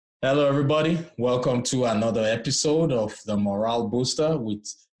Hello, everybody. Welcome to another episode of the Morale Booster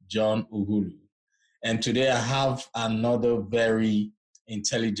with John Ughulu. And today I have another very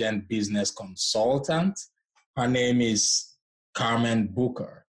intelligent business consultant. Her name is Karmen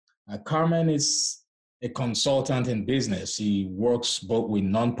Booker. Karmen is a consultant in business. She works both with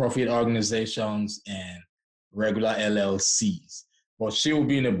nonprofit organizations and regular LLCs. But she will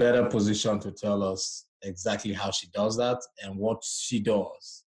be in a better position to tell us exactly how she does that and what she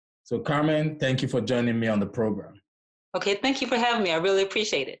does. So, Karmen, thank you for joining me on the program. Okay, thank you for having me. I really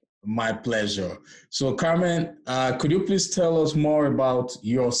appreciate it. My pleasure. So, Karmen, could you please tell us more about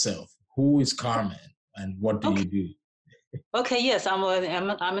yourself? Who is Karmen and what do you do? Okay, yes, I'm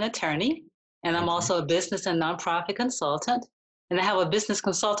an attorney, and I'm also a business and nonprofit consultant. And I have a business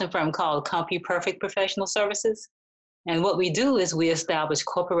consulting firm called CompuPerfect Professional Services. And what we do is we establish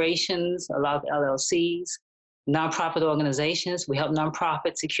corporations, a lot of LLCs, nonprofit organizations. We help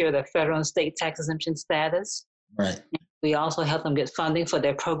nonprofits secure their federal and state tax exemption status. Right. We also help them get funding for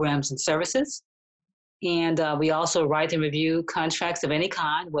their programs and services. And we also write and review contracts of any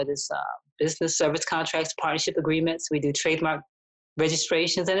kind, whether it's business service contracts, partnership agreements. We do trademark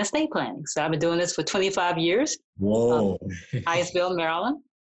registrations and estate planning. So I've been doing this for 25 years. Whoa. Hyattsville, Maryland.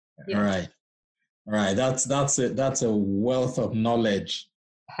 Yeah. All right. All right. That's a wealth of knowledge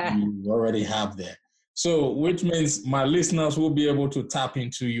you already have there. So, which means my listeners will be able to tap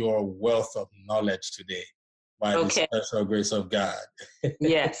into your wealth of knowledge today by the special grace of God.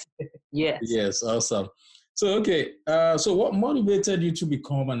 Yes. Yes. Yes. Awesome. So, so what motivated you to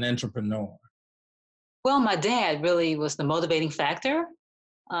become an entrepreneur? Well, my dad really was the motivating factor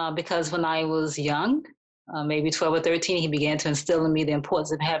because when I was young, maybe 12 or 13, he began to instill in me the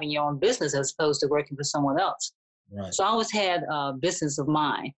importance of having your own business as opposed to working for someone else. Right. So I always had a business of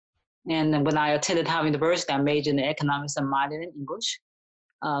mine. And when I attended Howard University, I majored in economics and minored in English.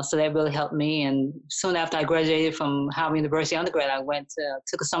 So that really helped me. And soon after I graduated from Howard University undergrad, I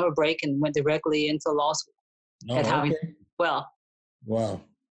took a summer break and went directly into law school at Howard. Well. Wow.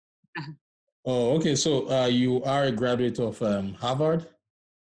 Oh, okay. So you are a graduate of Harvard?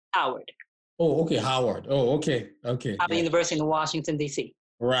 Howard. Oh, okay. Howard. Oh, okay. Okay. Howard University in Washington, D.C.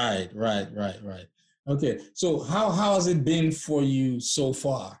 Right. Okay. So how has it been for you so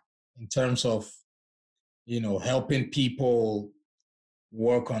far in terms of, helping people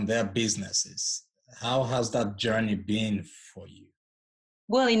work on their businesses? How has that journey been for you?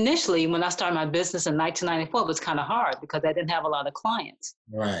 Well, initially, when I started my business in 1994, it was kind of hard because I didn't have a lot of clients.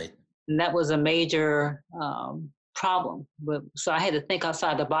 Right. And that was a major problem. So I had to think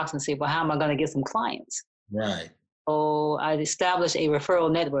outside the box and say, well, how am I going to get some clients? Right. So I established a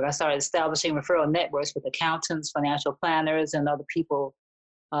referral network. I started establishing referral networks with accountants, financial planners, and other people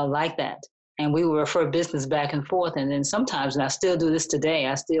like that. And we would refer business back and forth. And then sometimes, and I still do this today,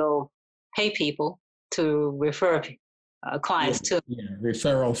 I still pay people to refer clients to. Yeah,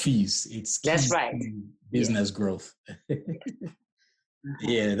 referral fees. It's key. That's right. Business growth.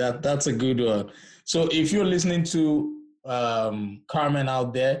 Yeah, that's a good one. So if you're listening to Karmen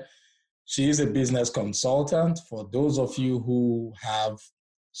out there, she is a business consultant. For those of you who have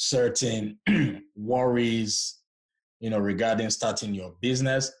certain worries, regarding starting your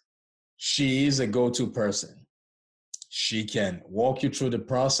business, she is a go-to person. She can walk you through the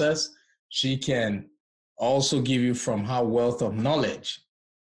process. She can also give you from her wealth of knowledge,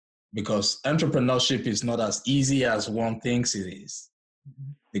 because entrepreneurship is not as easy as one thinks it is.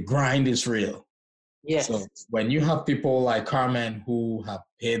 The grind is real. Yes. So when you have people like Karmen who have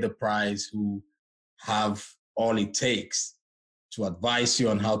paid the price, who have all it takes to advise you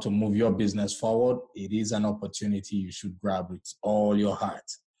on how to move your business forward, it is an opportunity you should grab with all your heart.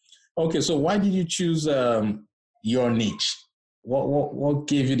 Okay, so why did you choose your niche? What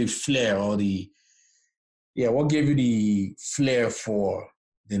gave you the flair what gave you the flair for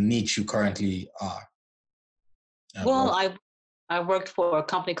the niche you currently are? Well, I worked for a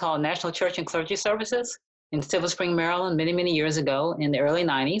company called National Church and Clergy Services in Silver Spring, Maryland, many, many years ago in the early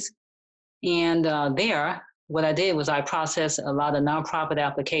 90s. And there, what I did was I processed a lot of nonprofit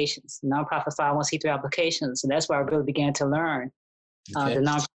applications, nonprofit 501c3 applications. And that's where I really began to learn the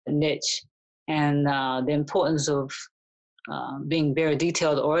nonprofit niche and the importance of being very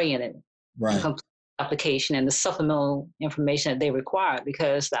detailed oriented. Right. Application and the supplemental information that they require,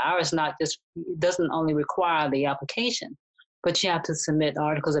 because the IRS doesn't only require the application, but you have to submit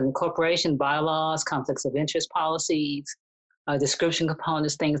articles of incorporation, bylaws, conflicts of interest policies, description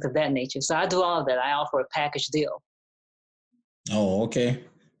components, things of that nature. So I do all of that. I offer a package deal. Oh, okay.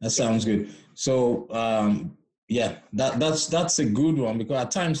 That sounds good. So, that's a good one, because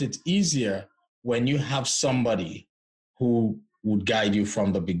at times it's easier when you have somebody who would guide you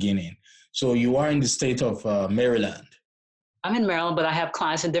from the beginning. So you are in the state of Maryland. I'm in Maryland, but I have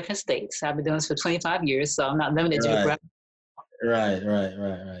clients in different states. I've been doing this for 25 years, so I'm not limited geographically. Right.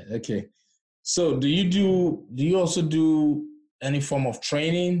 Okay. So do you also do any form of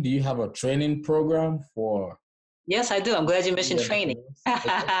training? Do you have a training program for? Yes, I do. I'm glad you mentioned training.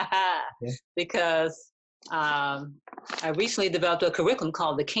 Okay. Because I recently developed a curriculum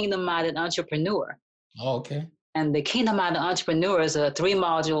called the Kingdom Minded Entrepreneur. Oh, okay. And the Kingdom Minded Entrepreneur is a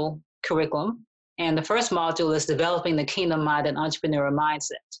 3-module curriculum. And the first module is developing the Kingdom Minded Entrepreneur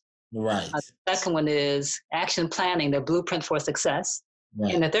mindset. Right. The second one is action planning, the blueprint for success.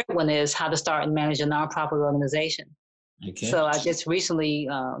 Right. And the third one is how to start and manage a nonprofit organization. Okay. So I just recently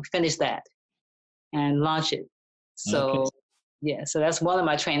finished that and launched it. So yeah, so that's one of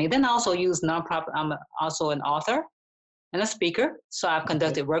my training. Then I also use nonprofit. I'm also an author and a speaker. So I've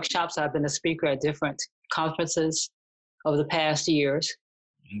conducted workshops. I've been a speaker at different conferences over the past years.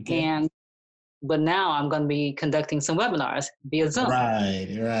 But now I'm going to be conducting some webinars via Zoom.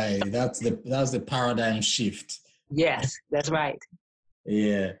 Right. That's the paradigm shift. Yes, that's right.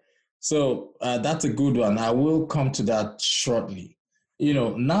 Yeah. So that's a good one. I will come to that shortly.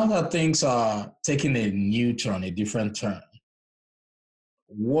 Now that things are taking a new turn, a different turn,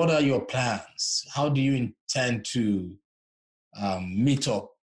 what are your plans? How do you intend to meet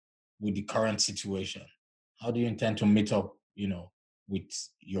up with the current situation? How do you intend to meet up, with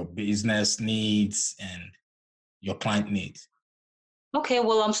your business needs and your client needs? Okay,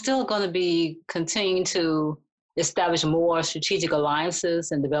 well, I'm still going to be continuing to establish more strategic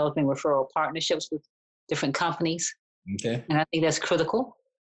alliances and developing referral partnerships with different companies. Okay. And I think that's critical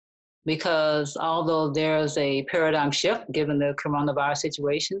because although there's a paradigm shift given the coronavirus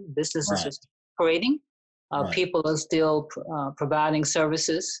situation, businesses are operating. People are still providing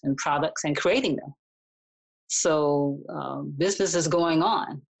services and products and creating them. So business is going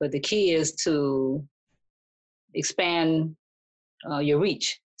on, but the key is to expand your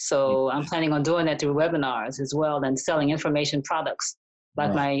reach. So I'm planning on doing that through webinars as well and selling information products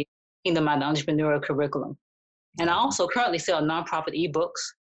like my Kingdom Minded Entrepreneur curriculum. And I also currently sell nonprofit ebooks.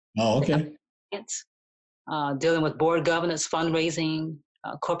 Oh, okay. Dealing with board governance, fundraising,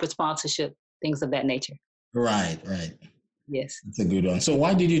 corporate sponsorship, things of that nature. Right. Yes. That's a good one. So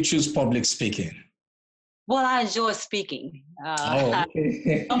why did you choose public speaking? Well, I enjoy speaking.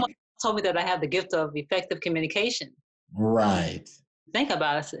 Okay. Someone told me that I have the gift of effective communication. Right. Think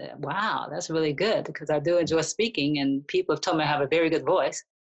about it, I said, wow, that's really good because I do enjoy speaking and people have told me I have a very good voice.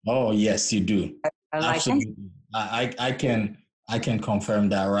 Oh, yes, you do. Absolutely. Like, I can confirm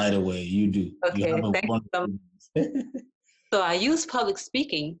that right away. You do. Okay, you have a wonderful So I use public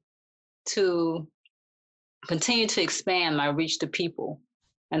speaking to continue to expand my reach to people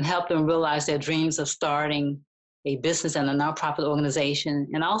and help them realize their dreams of starting a business and a nonprofit organization,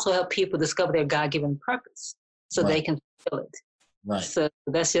 and also help people discover their God-given purpose so they can fulfill it. Right. So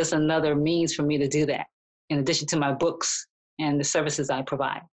that's just another means for me to do that, in addition to my books and the services I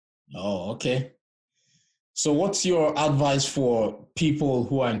provide. Oh, okay. So what's your advice for people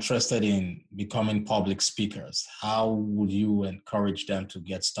who are interested in becoming public speakers? How would you encourage them to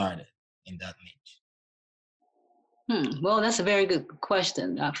get started in that niche? Well, that's a very good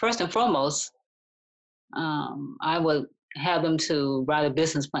question. First and foremost, I would have them to write a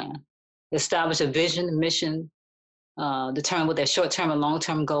business plan, establish a vision, mission, determine what their short-term and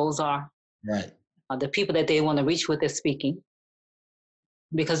long-term goals are. Right. The people that they want to reach with their speaking,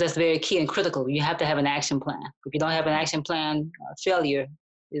 because that's very key and critical. You have to have an action plan. If you don't have an action plan, failure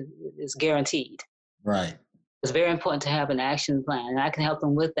is guaranteed. Right. It's very important to have an action plan, and I can help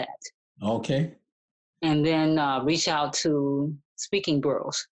them with that. Okay. And then reach out to speaking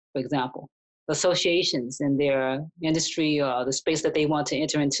bureaus, for example, associations in their industry or the space that they want to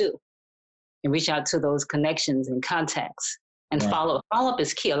enter into, and reach out to those connections and contacts and follow up. Follow up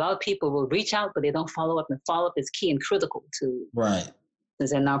is key. A lot of people will reach out, but they don't follow up, and follow up is key and critical to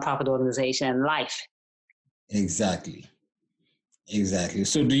their nonprofit organization and life. Exactly.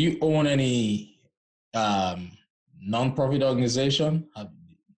 So do you own any nonprofit organization?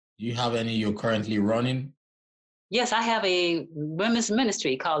 Do you have any you're currently running? Yes, I have a women's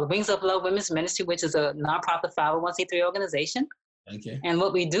ministry called Wings of Love Women's Ministry, which is a nonprofit 501c3 organization. Okay. And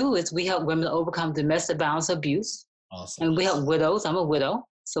what we do is we help women overcome domestic violence abuse. Awesome. And we help widows. I'm a widow.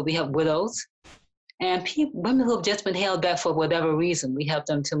 So we help widows and women who have just been held back for whatever reason. We help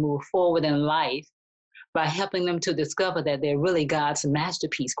them to move forward in life by helping them to discover that they're really God's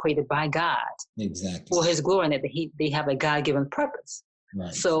masterpiece created by God. Exactly. For his glory, and that they have a God-given purpose.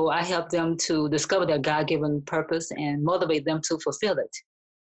 Right. So I help them to discover their God-given purpose and motivate them to fulfill it.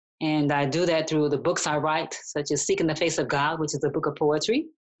 And I do that through the books I write, such as Seeking the Face of God, which is a book of poetry.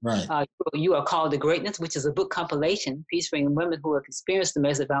 Right. You Are Called to Greatness, which is a book compilation featuring women who have experienced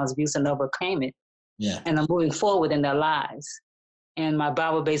domestic violence abuse and overcame it. Yeah. And are moving forward in their lives. And my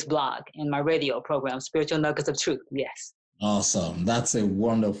Bible-based blog and my radio program, Spiritual Nuggets of Truth. Yes. Awesome. That's a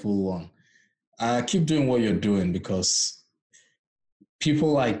wonderful one. Keep doing what you're doing, because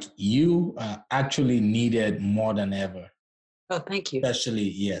people like you are actually needed more than ever. Oh, thank you.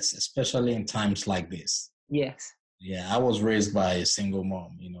 Especially in times like this. Yes. Yeah, I was raised by a single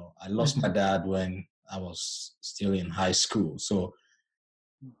mom. I lost my dad when I was still in high school. So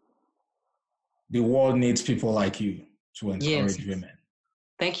the world needs people like you to encourage women.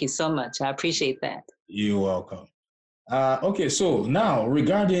 Thank you so much. I appreciate that. You're welcome. Okay, so now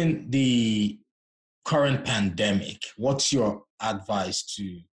regarding the current pandemic, what's your advice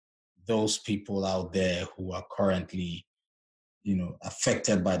to those people out there who are currently,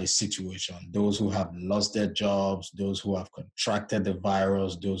 affected by the situation? Those who have lost their jobs, those who have contracted the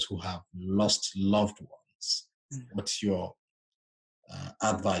virus, those who have lost loved ones. What's your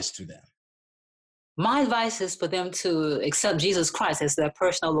advice to them? My advice is for them to accept Jesus Christ as their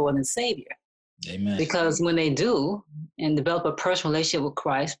personal Lord and Savior. Amen. Because when they do and develop a personal relationship with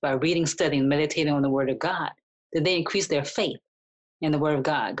Christ by reading, studying, meditating on the Word of God, then they increase their faith in the Word of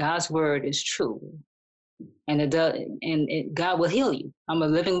God. God's Word is true. And God will heal you. I'm a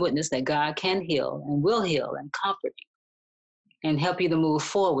living witness that God can heal and will heal and comfort you and help you to move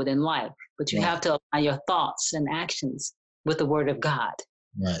forward in life. But you have to align your thoughts and actions with the Word of God.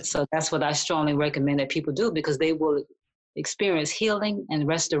 Right. So that's what I strongly recommend that people do, because they will experience healing and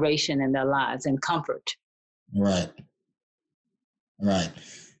restoration in their lives and comfort. Right.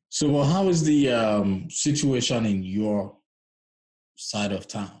 So how is the situation in your side of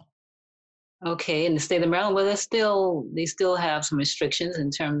town? Okay, in the state of Maryland, well, they still have some restrictions in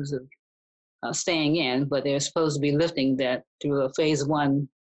terms of staying in, but they're supposed to be lifting that through a phase 1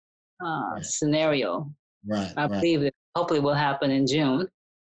 scenario. Right. I believe it hopefully will happen in June.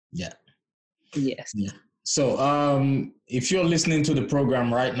 Yeah. Yes. Yeah. So if you're listening to the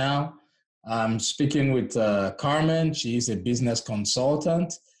program right now, I'm speaking with Karmen. She is a business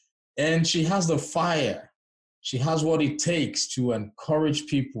consultant, and she has the fire. She has what it takes to encourage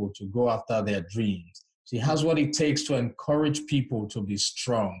people to go after their dreams. She has what it takes to encourage people to be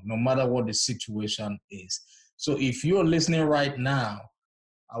strong, no matter what the situation is. So if you're listening right now,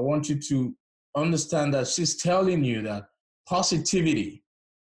 I want you to understand that she's telling you that positivity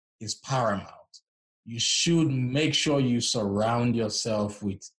is paramount. You should make sure you surround yourself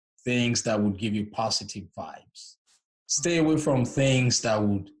with things that would give you positive vibes. Stay away from things that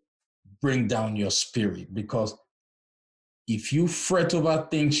would bring down your spirit, because if you fret over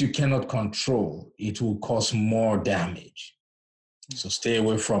things you cannot control, it will cause more damage. So stay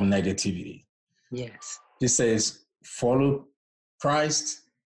away from negativity. Yes. She says, follow Christ.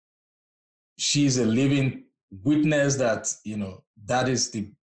 She's a living witness that, that is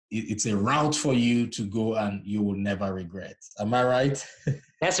it's a route for you to go and you will never regret. Am I right?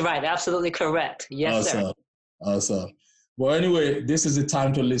 That's right. Absolutely correct. Yes, awesome. sir. Awesome. Well, anyway, this is the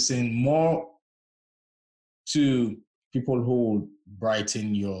time to listen more to people who will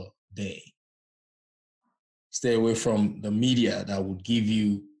brighten your day. Stay away from the media that would give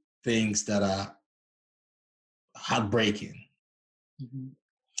you things that are heartbreaking. Mm-hmm.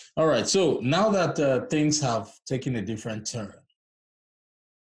 All right. So now that things have taken a different turn,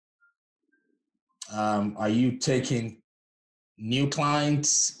 are you taking new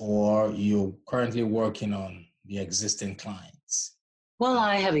clients, or you're currently working on the existing clients? Well,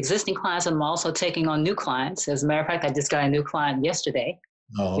 I have existing clients, and I'm also taking on new clients. As a matter of fact, I just got a new client yesterday.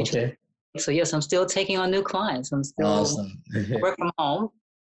 Oh, okay. So yes, I'm still taking on new clients. I'm still awesome. work from home,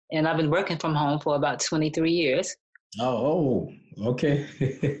 and I've been working from home for about 23 years. Oh,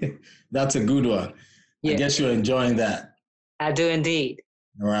 okay. That's a good one. Yeah. I guess you're enjoying that. I do indeed.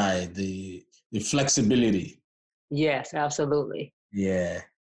 Right. The flexibility. Yes, absolutely. Yeah.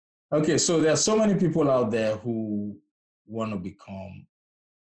 Okay, so there are so many people out there who want to become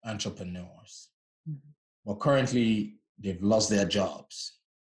entrepreneurs, but currently they've lost their jobs,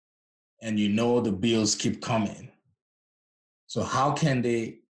 and the bills keep coming. So how can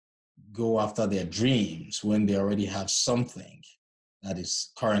they go after their dreams when they already have something that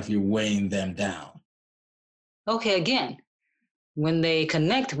is currently weighing them down? Okay, again, when they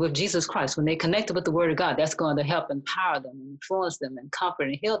connect with Jesus Christ, when they connect with the Word of God, that's going to help empower them, influence them, and comfort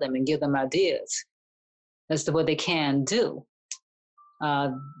and heal them, and give them ideas as to what they can do.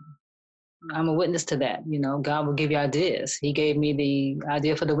 I'm a witness to that. God will give you ideas. He gave me the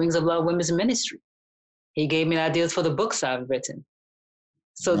idea for the Wings of Love Women's Ministry. He gave me ideas for the books I've written.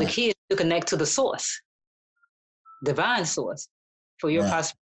 So the key is to connect to the source, divine source, for your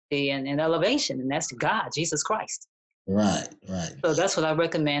prosperity and elevation, and that's God, Jesus Christ. Right. So that's what I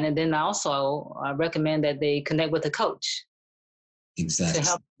recommend. And then also I recommend that they connect with a coach. Exactly. To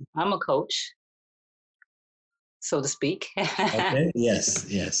help. I'm a coach, so to speak. Okay. Yes.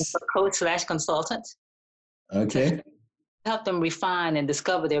 A coach/consultant. Okay. To help them refine and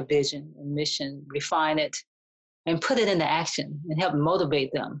discover their vision and mission, refine it and put it into action and help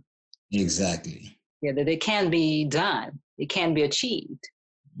motivate them. Exactly. Yeah, that it can be done. It can be achieved.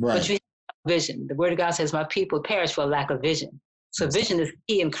 Right. But you have vision. The word of God says, my people perish for lack of vision. So vision is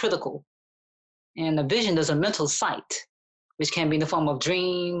key and critical. And a vision is a mental sight, which can be in the form of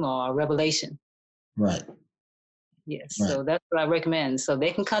dream or revelation. Right. Yes. Right. So that's what I recommend. So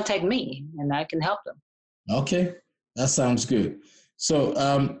they can contact me and I can help them. Okay. That sounds good. So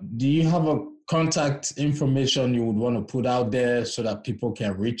do you have a contact information you would want to put out there so that people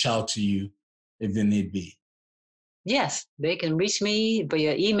can reach out to you if they need be? Yes, they can reach me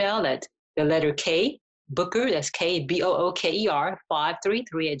via email at the letter K, Booker, that's KBOOKER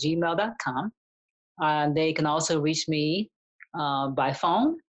 533 @gmail.com. They can also reach me by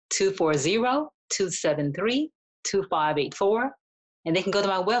phone, 240-273-2584. And they can go to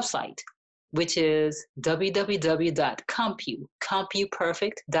my website, which is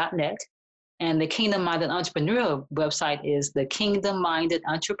www.compuperfect.net. And the Kingdom Minded Entrepreneur website is the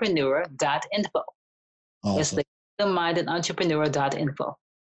kingdommindederentrepreneur.info. Awesome. It's the kingdommindederentrepreneur.info.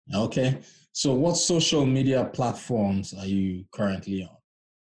 Okay. So what social media platforms are you currently on?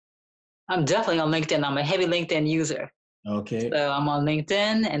 I'm definitely on LinkedIn. I'm a heavy LinkedIn user. Okay. So I'm on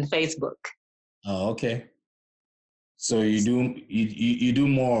LinkedIn and Facebook. Oh, okay. So you do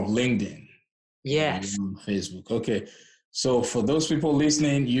more of LinkedIn. Yes. Facebook. Okay. So for those people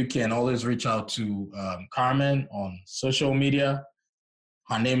listening, you can always reach out to Karmen on social media.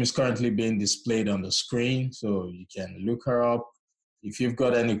 Her name is currently being displayed on the screen, so you can look her up. If you've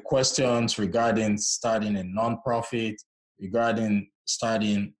got any questions regarding starting a nonprofit, regarding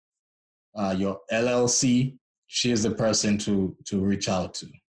starting your LLC, she is the person to reach out to.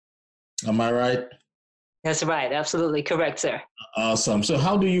 Am I right? That's right. Absolutely correct, sir. Awesome. So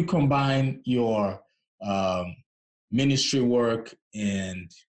how do you combine your ministry work and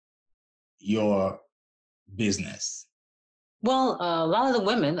your business? Well, a lot of the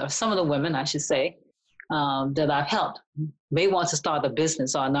women, or some of the women, I should say, that I've helped, may want to start a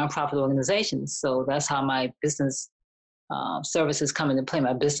business or a nonprofit organization. So that's how my business services come into play.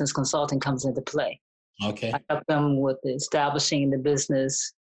 My business consulting comes into play. Okay. I help them with establishing the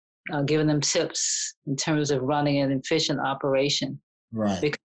business, giving them tips in terms of running an efficient operation. Right.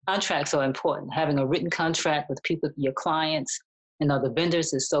 Because contracts are important. Having a written contract with people, your clients, and other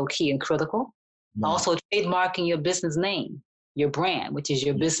vendors is so key and critical. Right. Also, trademarking your business name, your brand, which is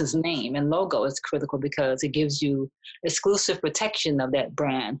your business name and logo, is critical because it gives you exclusive protection of that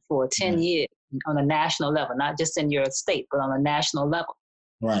brand for 10 years on a national level, not just in your state, but on a national level.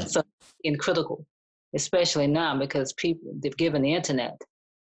 Right. So, and critical, especially now because people, they've given the internet.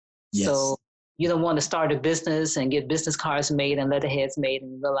 Yes. So you don't want to start a business and get business cards made and letterheads made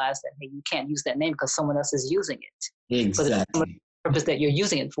and realize that, hey, you can't use that name because someone else is using it. Exactly. For the purpose that you're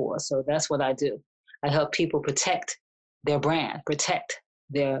using it for. So that's what I do. I help people protect their brand, protect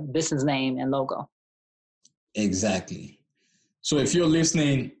their business name and logo. Exactly. So if you're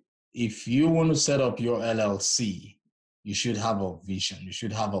listening, if you want to set up your LLC, you should have a vision. You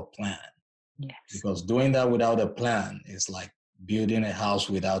should have a plan. Yes. Because doing that without a plan is like building a house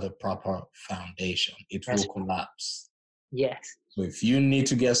without a proper foundation. It will collapse. Yes. So if you need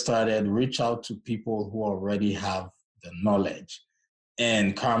to get started, reach out to people who already have the knowledge.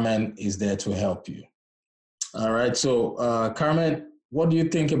 And Karmen is there to help you. All right. So Karmen, what do you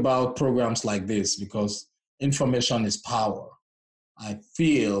think about programs like this? Because information is power. I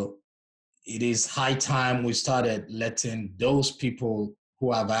feel it is high time we started letting those people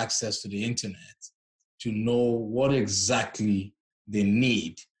who have access to the internet to know what exactly they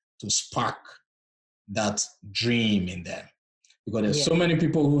need to spark that dream in them. Because there's so many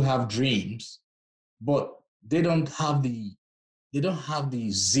people who have dreams, but they don't have the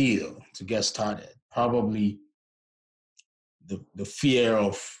zeal to get started. Probably the fear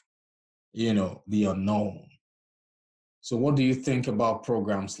of, the unknown. So what do you think about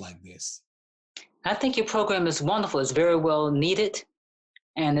programs like this? I think your program is wonderful. It's very well needed,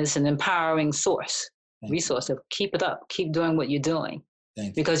 and it's an empowering resource. So keep it up. Keep doing what you're doing.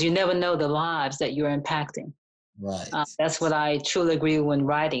 Because you never know the lives that you're impacting. Right. That's what I truly agree when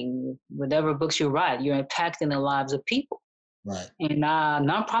writing. Whatever books you write, you're impacting the lives of people. Right. And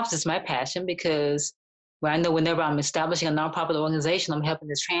nonprofits is my passion because where I know whenever I'm establishing a nonprofit organization, I'm helping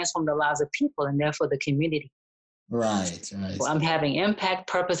to transform the lives of people and therefore the community. Right. So I'm having impact,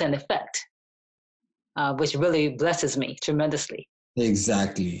 purpose, and effect, which really blesses me tremendously.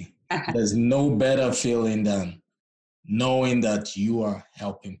 Exactly. There's no better feeling than knowing that you are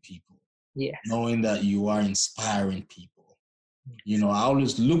helping people. Yes. Knowing that you are inspiring people. You know, I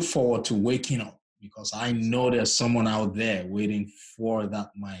always look forward to waking up because I know there's someone out there waiting for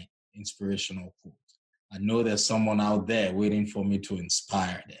my inspirational quote. I know there's someone out there waiting for me to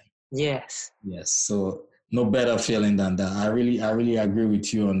inspire them. Yes. Yes. So no better feeling than that. I really agree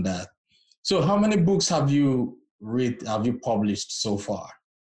with you on that. So how many books have you published so far?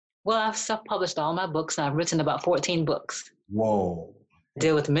 Well, I've self-published all my books. I've written about 14 books. Whoa.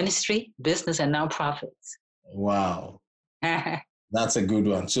 Deal with ministry, business, and nonprofits. Wow. That's a good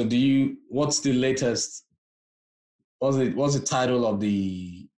one. So what's the latest, what's the title of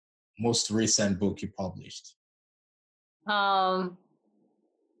the most recent book you published? Let's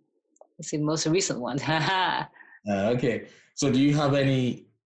see, most recent one. Okay. So do you have any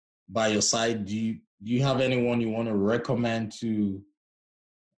by your side? Do you have anyone you want to recommend to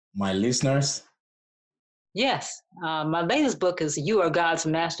my listeners? Yes. My latest book is You Are God's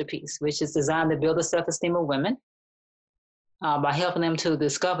Masterpiece, which is designed to build the self-esteem of women by helping them to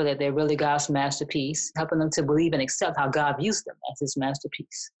discover that they're really God's masterpiece, helping them to believe and accept how God views them as his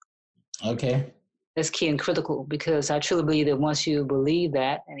masterpiece. Okay. That's key and critical because I truly believe that once you believe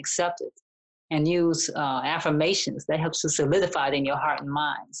that and accept it and use affirmations, that helps to solidify it in your heart and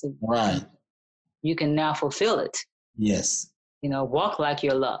mind. So right. You can now fulfill it. Yes. You know, walk like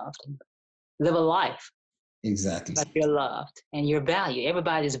you're loved. Live a life. Exactly. Like you're loved and you're valued.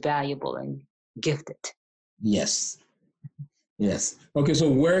 Everybody's valuable and gifted. Yes. Yes. Okay, so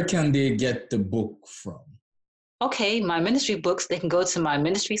where can they get the book from? Okay, my ministry books, they can go to my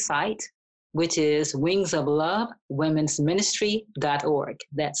ministry site, which is Wings of Love Women's Ministry.org.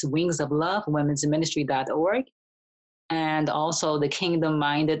 That's Wings of Love Women's Ministry.org. And also the Kingdom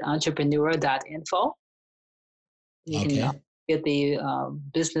Minded Entrepreneur.info. You can get the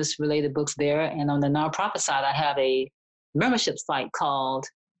business related books there. And on the nonprofit side, I have a membership site called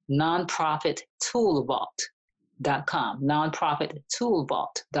nonprofittoolvault.com,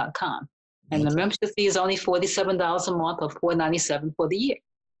 nonprofittoolvault.com. And the membership fee is only $47 a month or $4.97 for the year.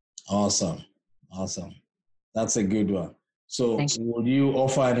 Awesome. That's a good one. So will you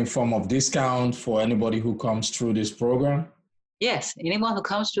offer any form of discount for anybody who comes through this program? Yes. Anyone who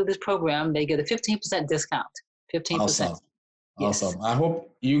comes through this program, they get a 15% discount. 15%. Awesome. Yes. Awesome. I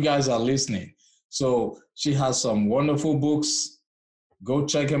hope you guys are listening. So she has some wonderful books. Go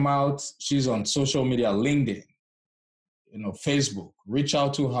check them out. She's on social media, LinkedIn, Facebook. Reach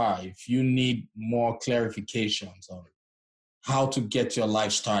out to her if you need more clarifications on how to get your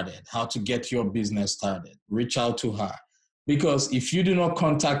life started, how to get your business started. Reach out to her. Because if you do not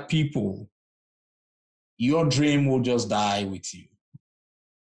contact people, your dream will just die with you.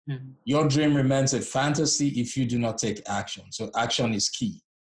 Mm-hmm. Your dream remains a fantasy if you do not take action. So action is key.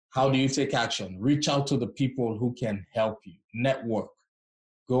 How do you take action? Reach out to the people who can help you. Network.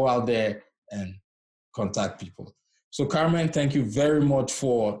 Go out there and contact people. So Karmen, thank you very much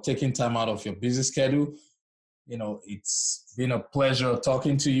for taking time out of your busy schedule. It's been a pleasure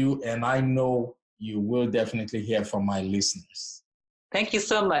talking to you, and I know you will definitely hear from my listeners. Thank you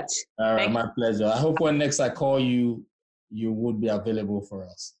so much. All right, my pleasure. I hope when next I call you, you would be available for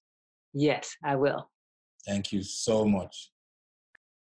us. Yes, I will. Thank you so much.